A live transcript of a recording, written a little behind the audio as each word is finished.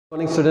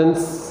Morning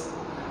students,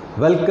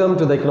 welcome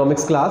to the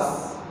economics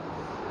class.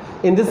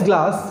 In this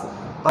class,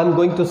 I'm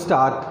going to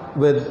start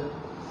with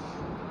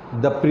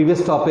the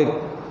previous topic,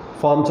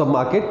 forms of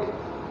market.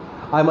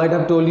 I might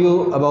have told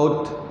you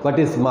about what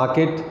is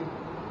market,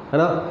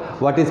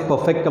 what is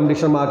perfect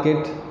competition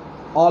market,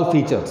 all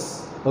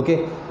features.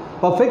 Okay,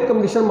 perfect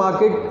competition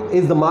market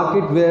is the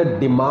market where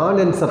demand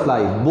and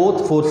supply,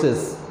 both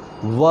forces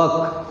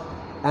work,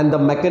 and the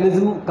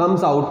mechanism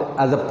comes out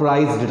as a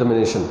price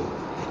determination,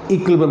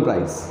 equilibrium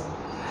price.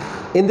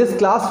 In this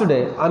class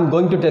today, I'm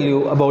going to tell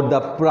you about the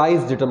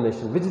price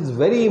determination, which is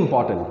very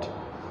important.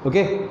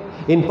 Okay,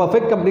 in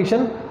perfect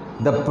competition,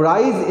 the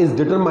price is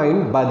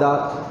determined by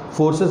the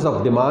forces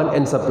of demand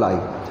and supply.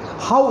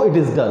 How it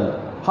is done,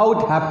 how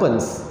it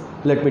happens,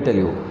 let me tell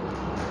you.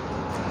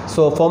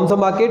 So forms of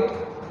market,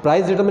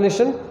 price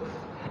determination,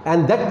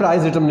 and that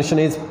price determination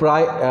is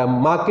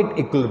market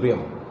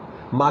equilibrium.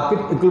 Market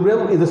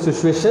equilibrium is a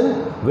situation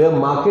where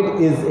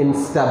market is in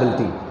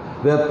stability,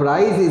 where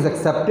price is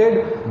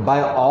accepted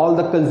by all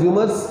the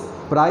consumers,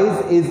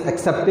 price is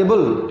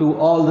acceptable to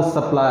all the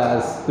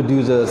suppliers,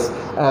 producers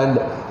and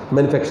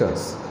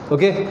manufacturers.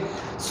 Okay,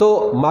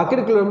 so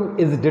market equilibrium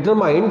is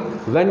determined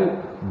when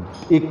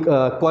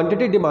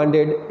quantity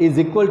demanded is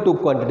equal to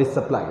quantity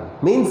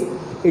supplied. Means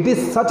it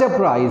is such a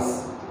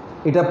price,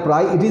 it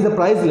is a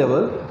price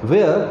level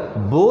where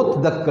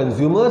both the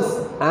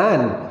consumers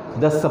and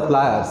the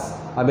suppliers,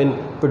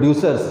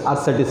 producers, are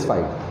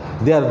satisfied.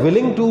 They are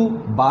willing to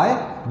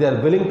buy, they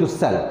are willing to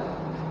sell.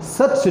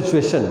 Such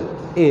situation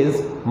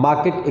is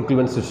market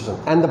equivalent situation,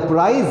 and the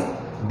price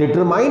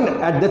determined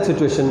at that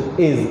situation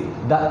is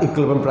the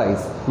equilibrium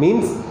price,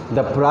 means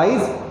the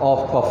price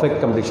of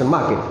perfect competition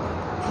market.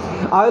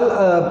 I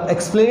will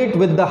explain it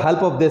with the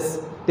help of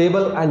this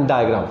table and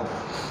diagram.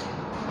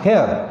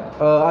 Here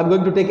I am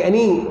going to take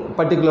any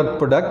particular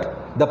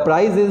product. The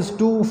price is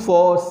 2,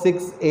 4,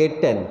 6,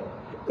 8, 10.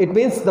 It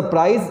means the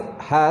price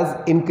has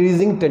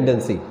increasing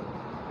tendency.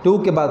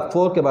 2 के बाद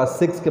 4 के बाद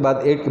 6 के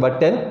बाद 8 के बाद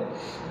 10,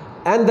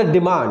 and the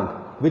demand,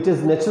 which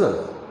is natural,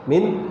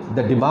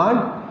 the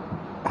demand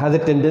has a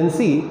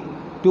tendency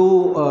to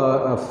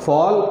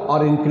fall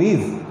or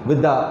increase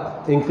with the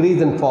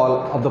increase and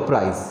fall of the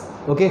price.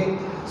 Okay,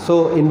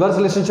 so inverse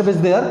relationship is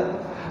there.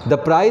 The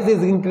price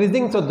is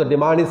increasing, so the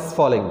demand is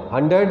falling.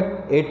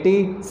 100,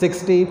 80,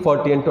 60,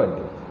 40 and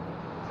 20.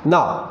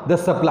 Now the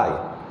supply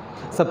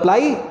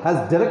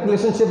has direct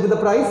relationship with the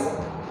price.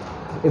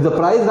 If the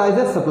price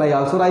rises, supply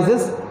also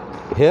rises.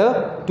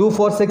 Here 2,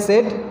 4, 6,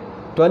 8,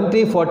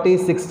 20, 40,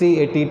 60,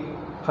 80,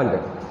 100.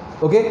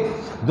 Okay,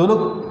 दोनों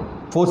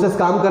forces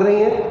काम कर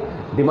रही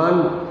हैं,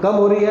 demand कम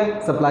हो रही है,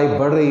 supply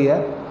बढ़ रही है.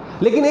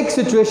 लेकिन एक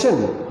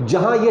सिचुएशन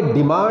जहां ये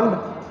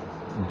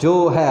डिमांड जो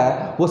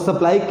है वो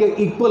सप्लाई के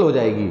इक्वल हो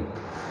जाएगी.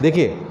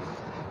 देखिए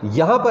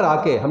यहां पर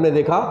आके हमने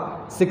देखा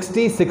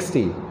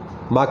 60-60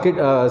 market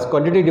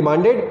quantity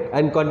demanded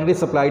and quantity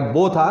supplied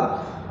both are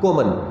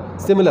common,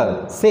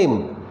 similar,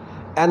 same,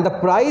 and the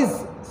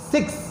price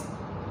 6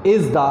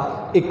 is the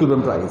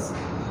equilibrium price.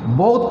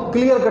 बहुत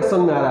क्लियर कट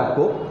समझ में आ रहा है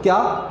आपको क्या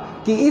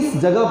कि इस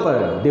जगह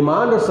पर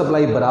डिमांड और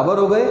सप्लाई बराबर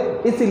हो गए,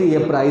 इसीलिए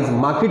प्राइस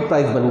मार्केट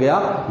प्राइस बन गया.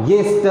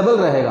 ये स्टेबल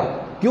रहेगा.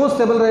 क्यों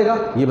स्टेबल रहेगा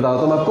ये बता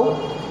देता हूं आपको.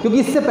 क्योंकि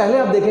इससे पहले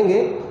आप देखेंगे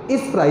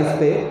इस प्राइस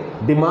पे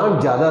डिमांड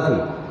ज़्यादा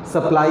थी,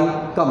 सप्लाई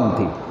कम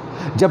थी.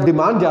 जब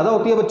डिमांड ज़्यादा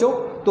होती है बच्चों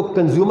तो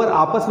कंज्यूमर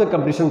आपस में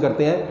कंपटीशन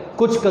करते हैं.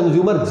 कुछ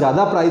कंज्यूमर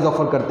ज़्यादा प्राइस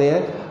ऑफर करते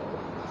हैं,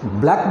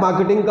 ब्लैक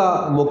मार्केटिंग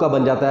का मौका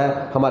बन जाता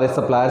है हमारे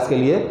सप्लायर्स के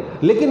लिए.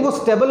 लेकिन वो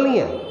स्टेबल नहीं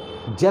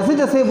है. जैसे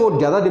जैसे वो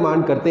ज़्यादा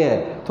डिमांड करते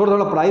हैं, थोड़ा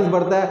थोड़ा प्राइस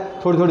बढ़ता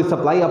है, थोड़ी थोड़ी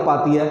सप्लाई अप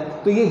आती है,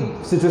 तो ये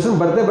सिचुएशन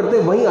बढ़ते बढ़ते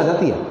वहीं आ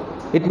जाती है.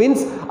 इट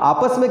मीन्स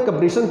आपस में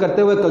कंपटीशन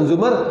करते हुए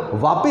कंज्यूमर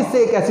वापस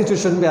से एक ऐसी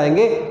सिचुएशन पे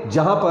आएंगे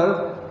जहां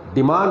पर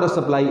डिमांड और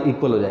सप्लाई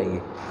इक्वल हो जाएगी.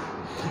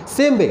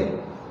 सेम वे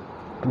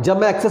जब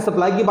मैं एक्सेस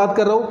सप्लाई की बात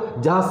कर रहा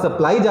हूं, जहां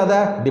सप्लाई ज़्यादा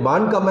है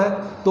डिमांड कम है,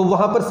 तो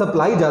वहां पर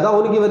सप्लाई ज़्यादा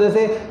होने की वजह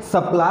से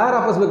सप्लायर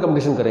आपस में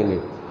कंपटीशन करेंगे.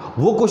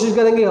 वो कोशिश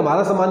करेंगे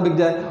हमारा सामान बिक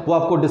जाए, वो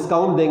आपको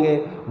डिस्काउंट देंगे,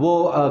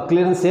 वो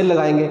क्लियरेंस सेल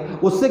लगाएंगे.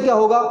 उससे क्या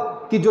होगा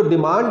कि जो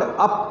डिमांड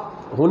अप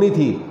होनी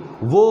थी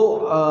वो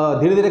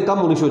धीरे धीरे कम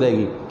होनी शुरू हो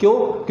जाएगी. क्यों?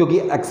 क्योंकि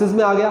एक्सेस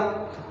में आ गया.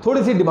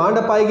 थोड़ी सी डिमांड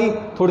अप आएगी,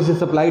 थोड़ी सी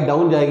सप्लाई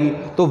डाउन जाएगी,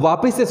 तो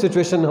वापस से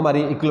सिचुएशन हमारी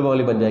इक्विलिब्रियम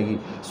वाली बन जाएगी.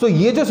 सो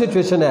ये जो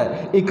सिचुएशन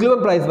है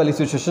इक्विलिब्रियम प्राइस वाली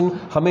सिचुएशन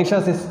हमेशा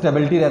से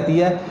स्टेबिलिटी रहती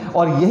है,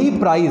 और यही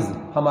प्राइस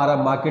हमारा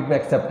मार्केट में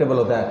एक्सेप्टेबल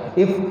होता है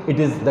if it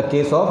is the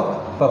case of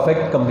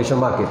perfect competition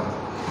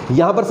market.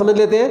 यहां पर समझ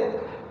लेते हैं.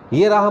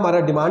 ये रहा हमारा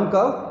demand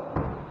curve.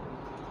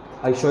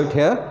 I show it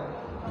here.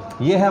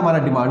 ये है हमारा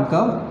डिमांड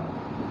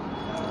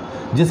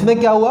कर्व, जिसमें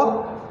क्या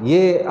हुआ,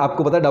 ये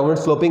आपको पता है डाउनवर्ड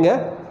स्लोपिंग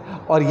है,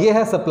 और ये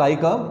है सप्लाई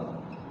कर्व,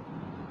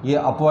 ये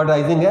अपवर्ड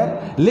राइजिंग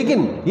है.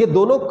 लेकिन ये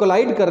दोनों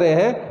कोलाइड कर रहे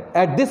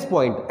हैं at this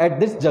point, at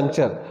this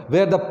juncture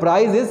where the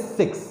price is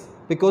 6,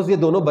 because ये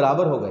दोनों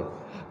बराबर हो गए.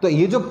 तो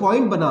ये जो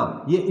पॉइंट बना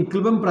ये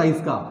इक्विलिब्रियम प्राइस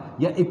का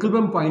या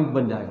इक्विलिब्रियम पॉइंट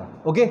बन जाएगा.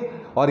 ओके,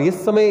 और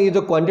इस समय ये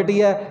जो क्वांटिटी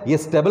है ये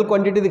स्टेबल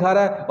क्वांटिटी दिखा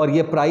रहा है, और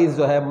ये प्राइस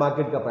जो है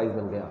मार्केट का प्राइस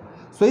बन गया.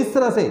 सो इस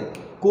तरह से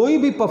कोई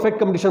भी परफेक्ट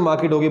कंपटीशन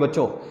मार्केट होगी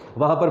बच्चों,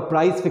 वहां पर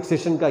प्राइस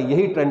फिक्सेशन का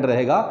यही ट्रेंड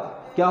रहेगा।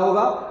 क्या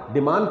होगा,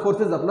 डिमांड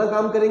फोर्सेस अपना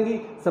काम करेंगी,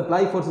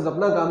 सप्लाई फोर्सेस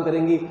अपना काम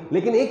करेंगी,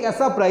 लेकिन एक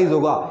ऐसा प्राइस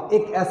होगा,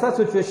 एक ऐसा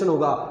सिचुएशन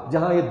होगा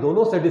जहां ये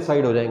दोनों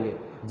सेटिस्फाइड हो जाएंगे,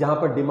 जहां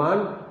पर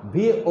डिमांड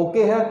भी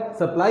ओके है,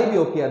 सप्लाई भी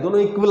ओके है, दोनों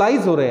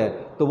इक्वलाइज हो रहे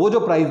हैं, तो वो जो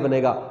प्राइस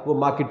बनेगा वो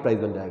मार्केट प्राइस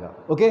बन जाएगा।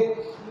 ओके,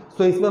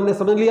 सो इसमें हमने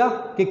समझ लिया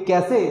कि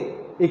कैसे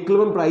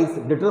इक्विलिब्रियम प्राइस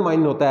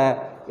डिटरमाइन होता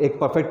है एक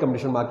परफेक्ट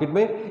कंपटीशन मार्केट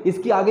में।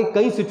 इसकी आगे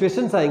कई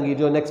सिचुएशंस आएंगी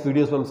जो नेक्स्ट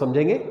वीडियोस में हम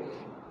समझेंगे,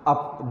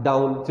 up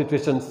down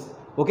situations.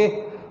 Okay,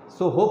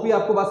 so hope ये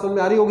आपको बात समझ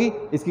में आ रही होगी।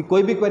 इसकी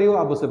कोई भी क्वेरी हो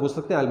आप मुझसे पूछ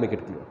सकते हैं, I will make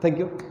it clear. Thank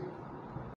you.